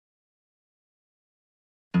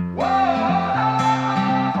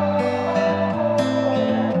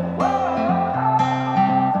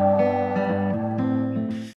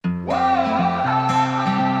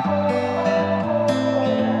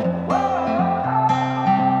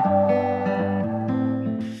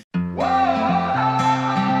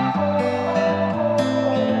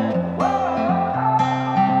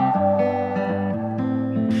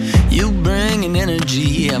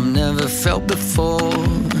felt before.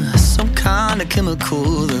 Some kind of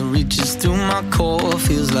chemical that reaches through my core.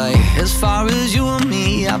 Feels like as far as you and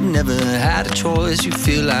me, I've never had a choice. You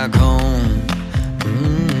feel like home.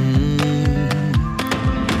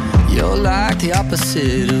 You're like the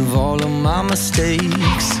opposite of all of my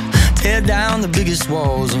mistakes. Tear down the biggest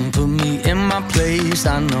walls and put me in my place.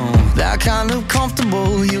 I know that kind of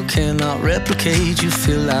comfortable you cannot replicate. You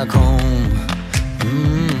feel like home.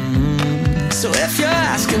 So if you're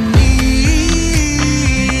asking me,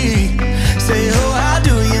 say, oh, how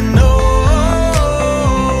do you know?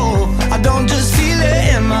 I don't just feel it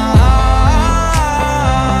in my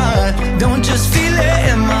heart. Don't just feel it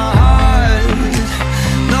in my heart.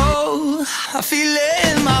 No, I feel it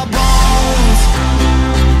in my bones.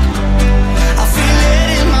 I feel it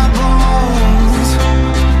in my bones.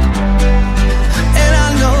 And I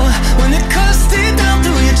know when it cuts deep down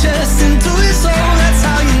through your chest and through your soul, that's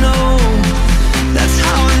how you know. That's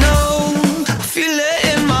how I know. I feel it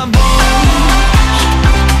in my bones.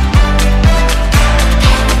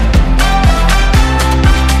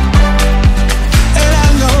 And I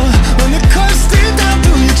know when it cuts deep down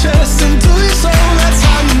through your chest and through your soul, that's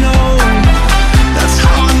how you know. That's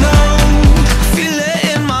how I know. I feel it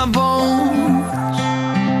in my bones.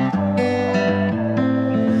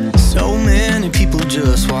 So many people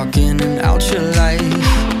just walk in and out your life.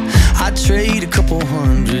 I'd trade a couple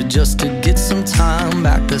hundred just to get some time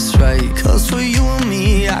back, that's right. Cause for you and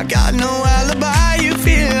me, I got no alibi. You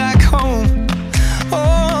feel like home.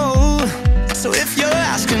 Oh, so if you're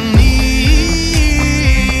asking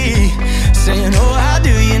me, saying, oh, how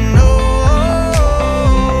do you know?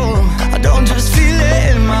 I don't just feel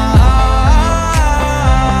it in my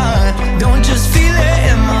heart. Don't just feel it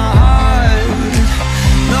in my heart.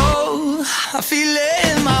 No, I feel it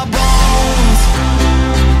in my bones.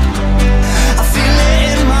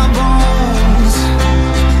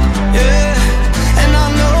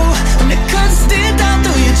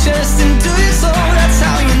 Chest into your soul, that's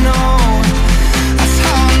how you know. That's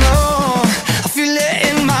how I know. I feel it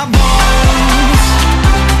in my bones.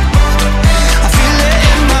 I feel it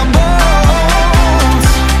in my bones.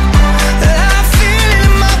 I feel it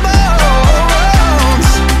in my bones.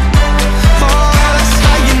 Oh, that's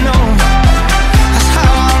how you know. That's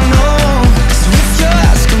how I know. So if you're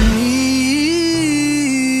asking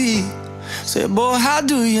me, say, boy, how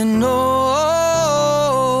do you know?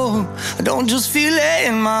 I don't just feel it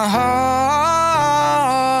in my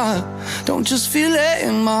heart. Don't just feel it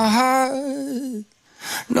in my heart.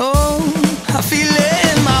 No, I feel it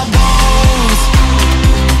in my bones.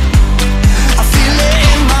 I feel it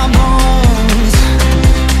in my bones.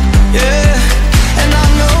 Yeah, and I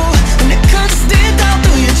know when it cuts deep down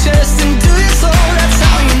through your chest and through your soul, that's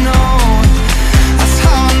how you know. That's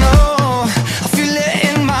how I know. I feel it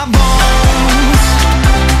in my bones.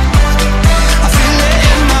 I feel it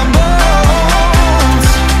in my bones.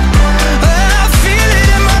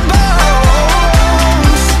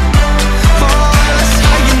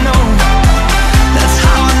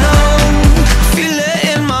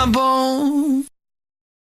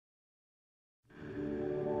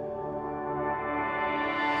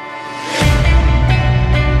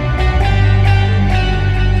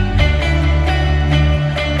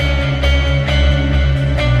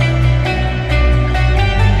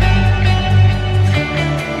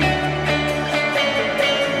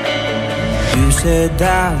 Said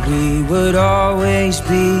that we would always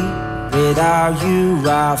be. Without you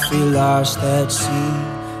I feel lost at sea.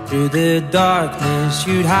 Through the darkness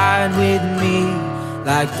you'd hide with me.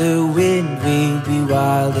 Like the wind we'd be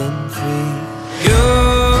wild and free. You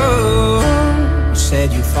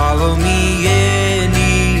said you'd follow me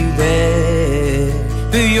anywhere.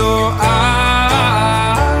 But your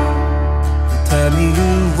eyes tell me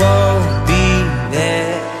you won't be there.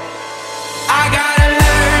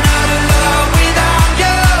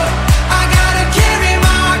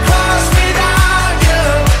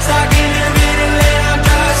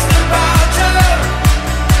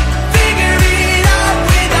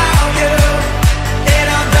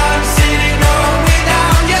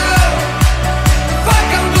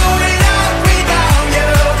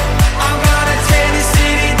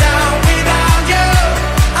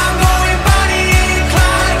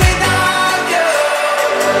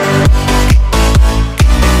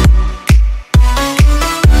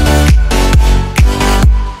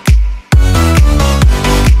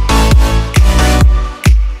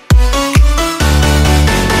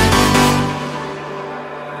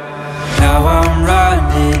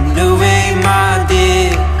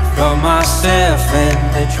 Myself and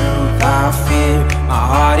the truth I fear. My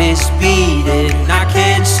heart is beating, I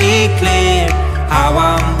can't see clear. How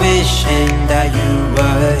I'm wishing that you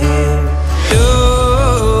were here.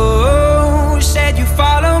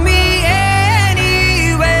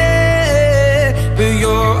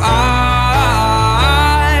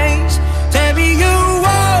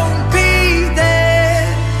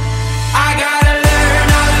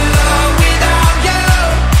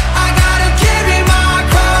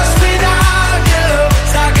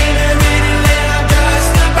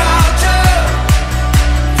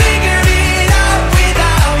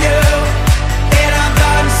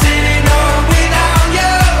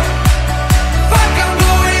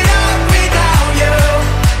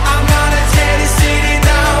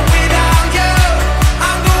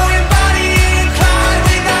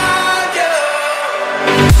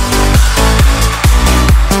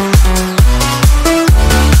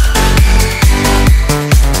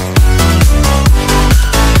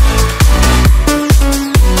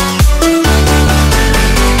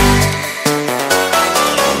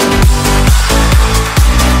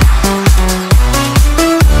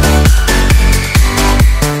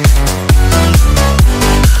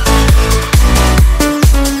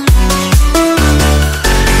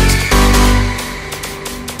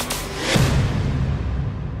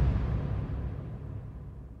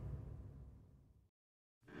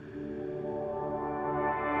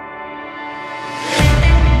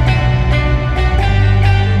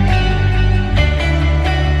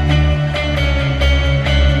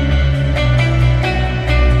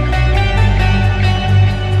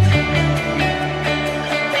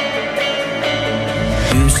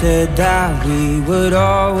 said that we would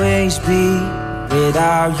always be.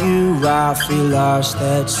 Without you I feel lost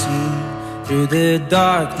at sea. Through the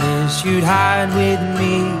darkness you'd hide with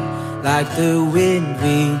me. Like the wind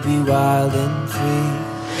we'd be wild and free.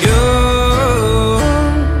 You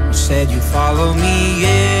said you'd follow me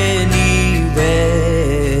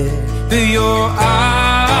anywhere. But your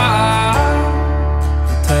eyes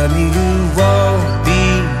tell me you won't be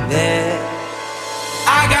there.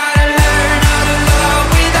 I gotta learn how to love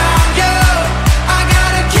without you. I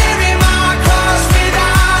gotta carry my cross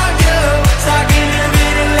without you. Stuck in the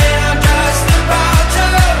middle and I'm just about to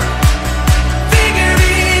figure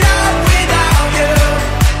it out without you.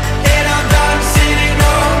 And I'm done sitting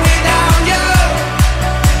home without you.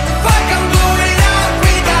 Fuck, I'm going out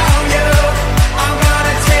without you. I'm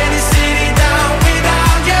gonna tear the city down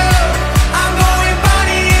without you. I'm going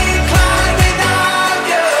Bonnie and Clyde without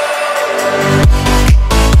you.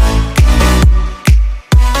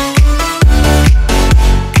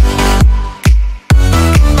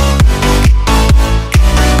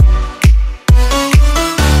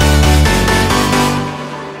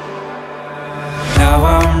 Now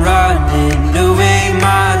I'm running away,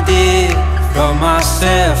 my dear, from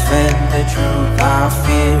myself and the truth I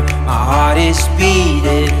fear. My heart is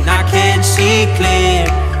beating, I can't see clear.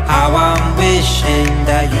 How I'm wishing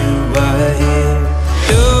that you were here.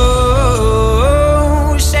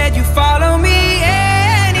 You said you follow me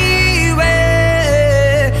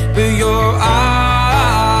anywhere, but your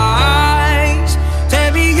eyes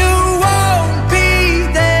tell me you won't be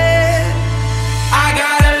there. I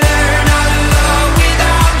gotta learn how to love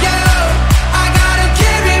without you. I gotta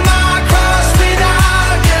carry my cross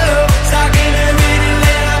without you. Stuck in the middle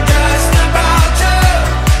and I'm just about to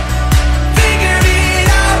figure it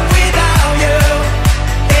out without you.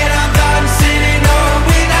 And I'm done sitting home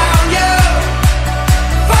without you.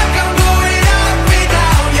 Fuck, I'm going out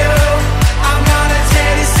without you. I'm gonna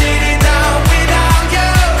tear the city down without you.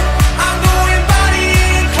 I'm going Bonnie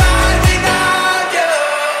and Clyde without you.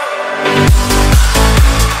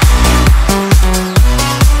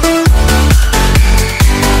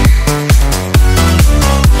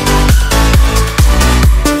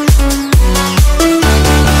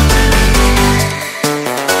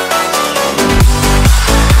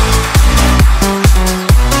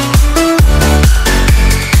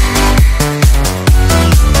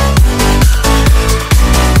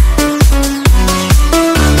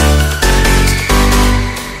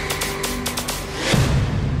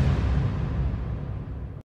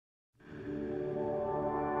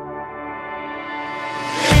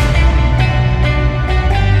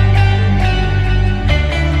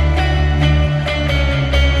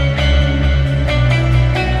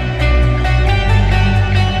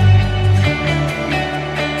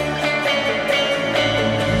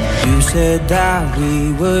 You said that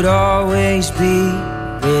we would always be.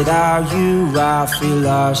 Without you I feel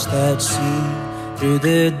lost at sea. Through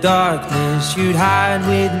the darkness you'd hide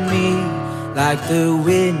with me. Like the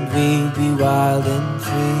wind we'd be wild and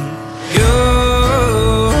free.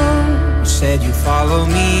 You said you'd follow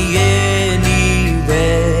me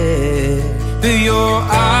anywhere. But your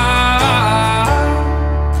eyes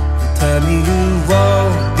tell me you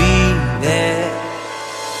won't be there.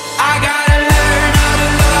 I gotta learn how to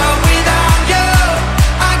love without you.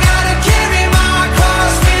 I gotta carry my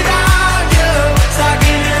cross without you. Stuck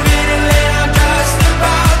in the middle and I'm just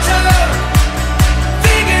about to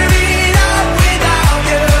figure it out without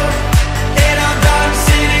you. And I'm done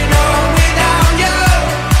sitting home without you.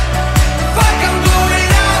 Fuck, I'm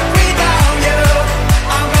going out without you.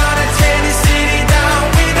 I'm gonna tear the city down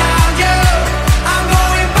without you. I'm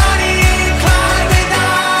going Bonnie and Clyde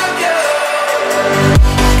without you.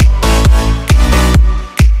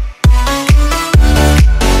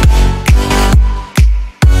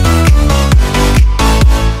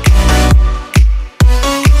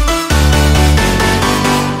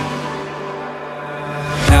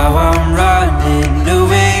 Now I'm running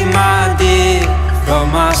away, my dear,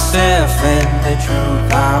 from myself and the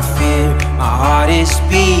truth I fear. My heart is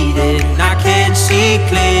beating, I can't see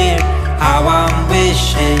clear. How I'm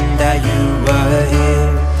wishing that you were here.